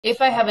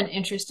if I have an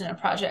interest in a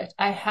project,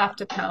 I have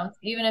to pounce,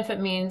 even if it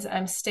means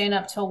I'm staying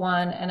up till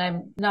 1 and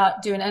I'm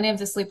not doing any of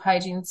the sleep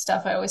hygiene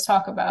stuff I always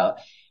talk about,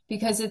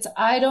 because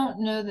I don't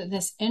know that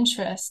this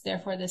interest,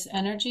 therefore this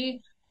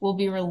energy, will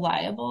be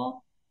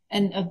reliable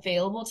and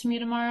available to me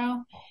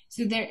tomorrow.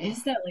 So there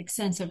is that like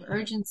sense of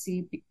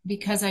urgency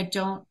because I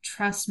don't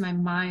trust my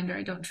mind or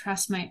I don't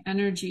trust my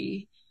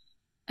energy.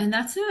 And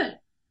that's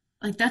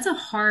a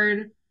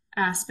hard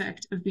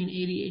aspect of being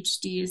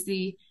ADHD is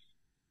the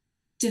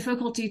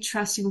difficulty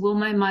trusting, will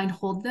my mind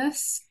hold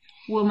this?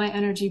 Will my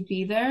energy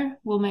be there?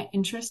 Will my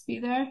interest be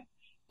there?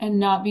 And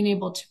not being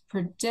able to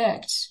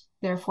predict,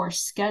 therefore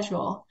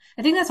schedule.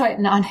 I think that's why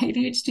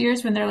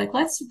non-ADHDers, when they're like,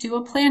 let's do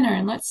a planner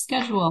and let's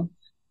schedule,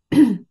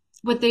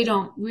 what they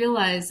don't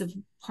realize of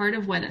part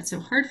of why that's so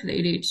hard for the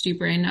ADHD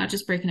brain, not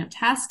just breaking up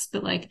tasks,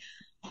 but like,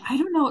 I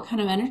don't know what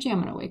kind of energy I'm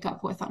going to wake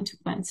up with on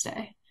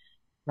Wednesday.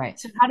 Right.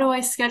 So how do I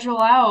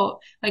schedule out?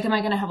 Like, am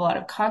I going to have a lot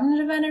of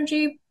cognitive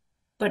energy,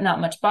 but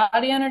not much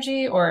body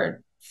energy,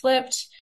 or flipped?